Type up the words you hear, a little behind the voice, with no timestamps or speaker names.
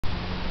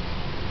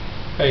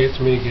Hey, it's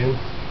me again.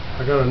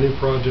 I got a new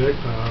project,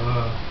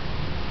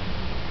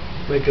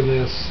 making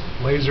this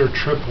laser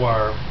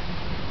tripwire.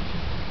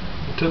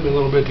 It took me a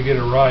little bit to get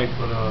it right,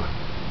 but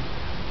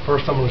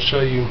first I'm going to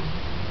show you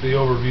the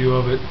overview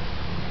of it,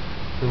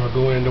 then I'll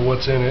go into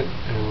what's in it,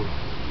 and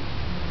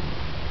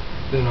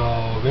then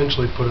I'll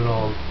eventually put it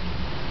on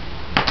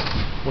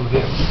one of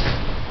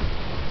them.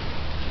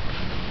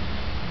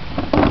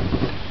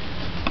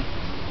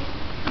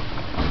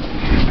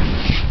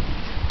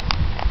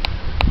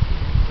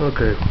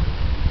 Okay,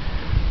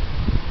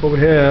 what we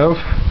have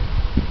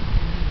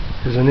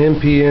is an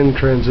NPN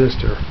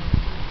transistor,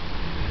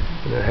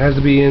 and it has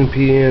to be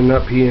NPN,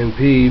 not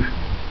PNP,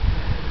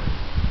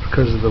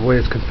 because of the way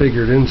it's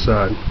configured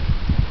inside.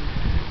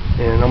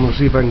 And I'm going to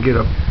see if I can get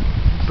a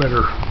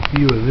better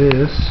view of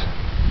this.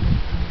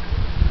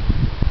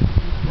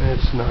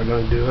 It's not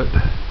going to do it,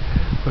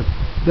 but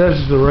this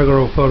is the regular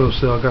old photo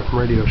cell I got from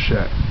Radio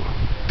Shack.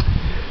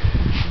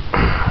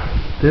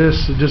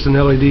 This is just an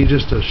LED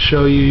just to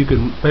show you. You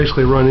can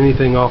basically run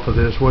anything off of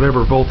this.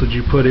 Whatever voltage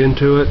you put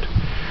into it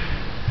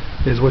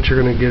is what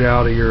you're going to get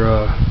out of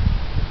your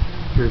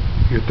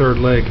third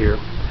leg here.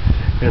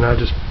 And I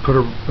just put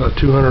a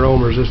 200 ohm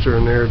resistor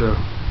in there to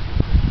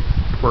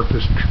work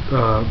this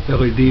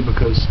LED,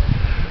 because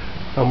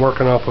I'm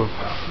working off of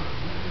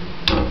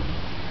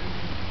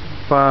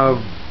 5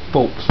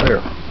 volts there.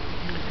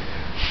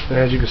 And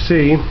as you can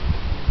see,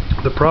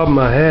 the problem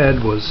I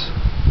had was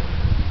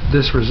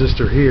this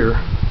resistor here,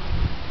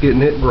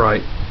 getting it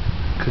right,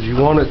 because you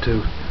want it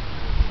to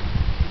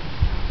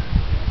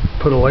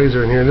put a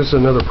laser in here. This is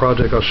another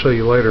project I'll show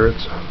you later.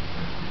 It's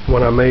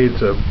when I made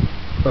a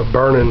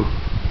burning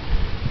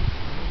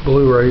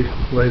Blu-ray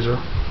laser.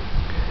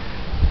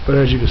 But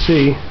as you can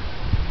see,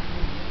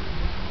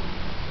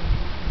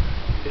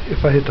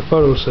 if I hit the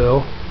photo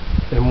cell,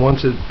 and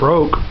once it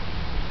broke,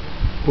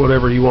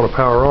 whatever you want to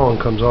power on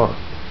comes on.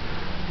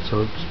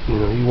 So it's,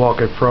 you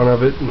walk in front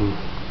of it and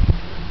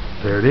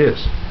there it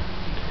is.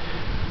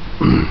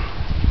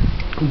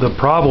 The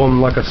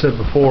problem, like I said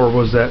before,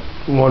 was that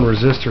one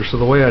resistor. So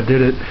the way I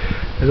did it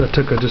is I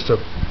took just a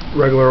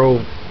regular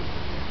old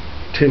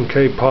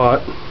 10K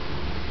pot,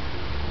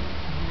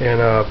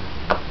 and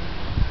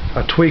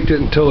I tweaked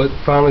it until it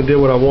finally did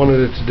what I wanted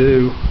it to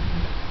do.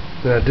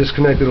 Then I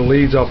disconnected the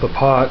leads off the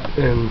pot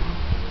and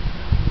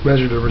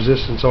measured the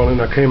resistance on it,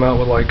 and I came out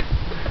with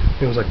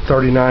it was like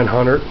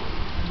 3,900.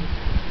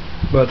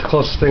 But the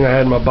closest thing I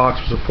had in my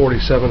box was a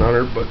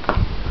 4,700, but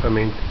I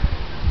mean,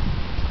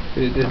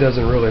 it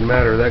doesn't really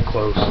matter that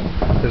close,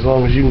 as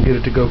long as you can get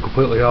it to go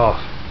completely off.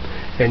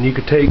 And you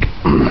could take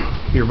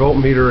your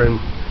voltmeter and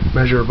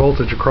measure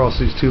voltage across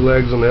these two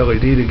legs on the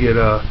LED to get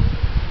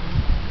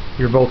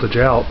your voltage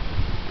out,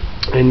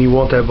 and you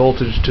want that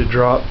voltage to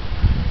drop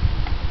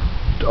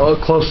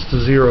close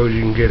to zero as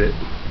you can get it.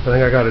 I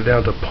think I got it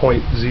down to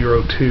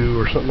 0.02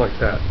 or something like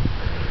that.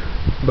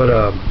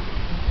 But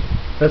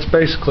that's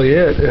basically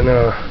it, and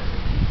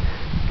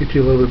get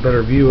you a little bit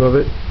better view of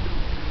it.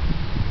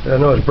 I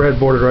know it's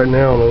breadboarded right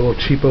now on a little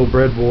cheapo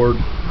breadboard.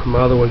 My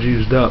other one's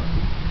used up.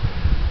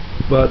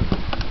 But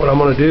what I'm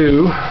going to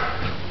do,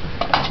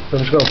 I'm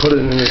just going to put it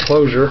in an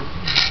enclosure,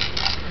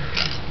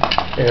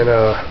 and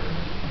I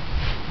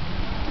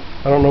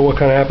don't know what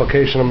kind of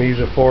application I'm going to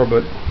use it for,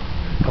 but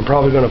I'm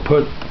probably going to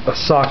put a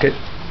socket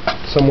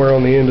somewhere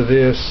on the end of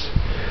this,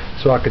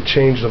 so I could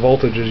change the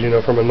voltages,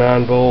 from a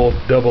 9 volt,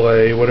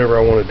 AA, whatever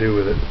I want to do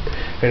with it,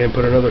 and then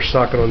put another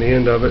socket on the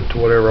end of it to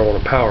whatever I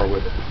want to power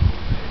with it.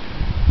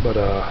 But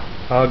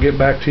I'll get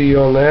back to you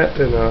on that,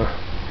 and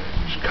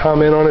just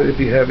comment on it if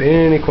you have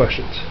any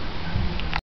questions.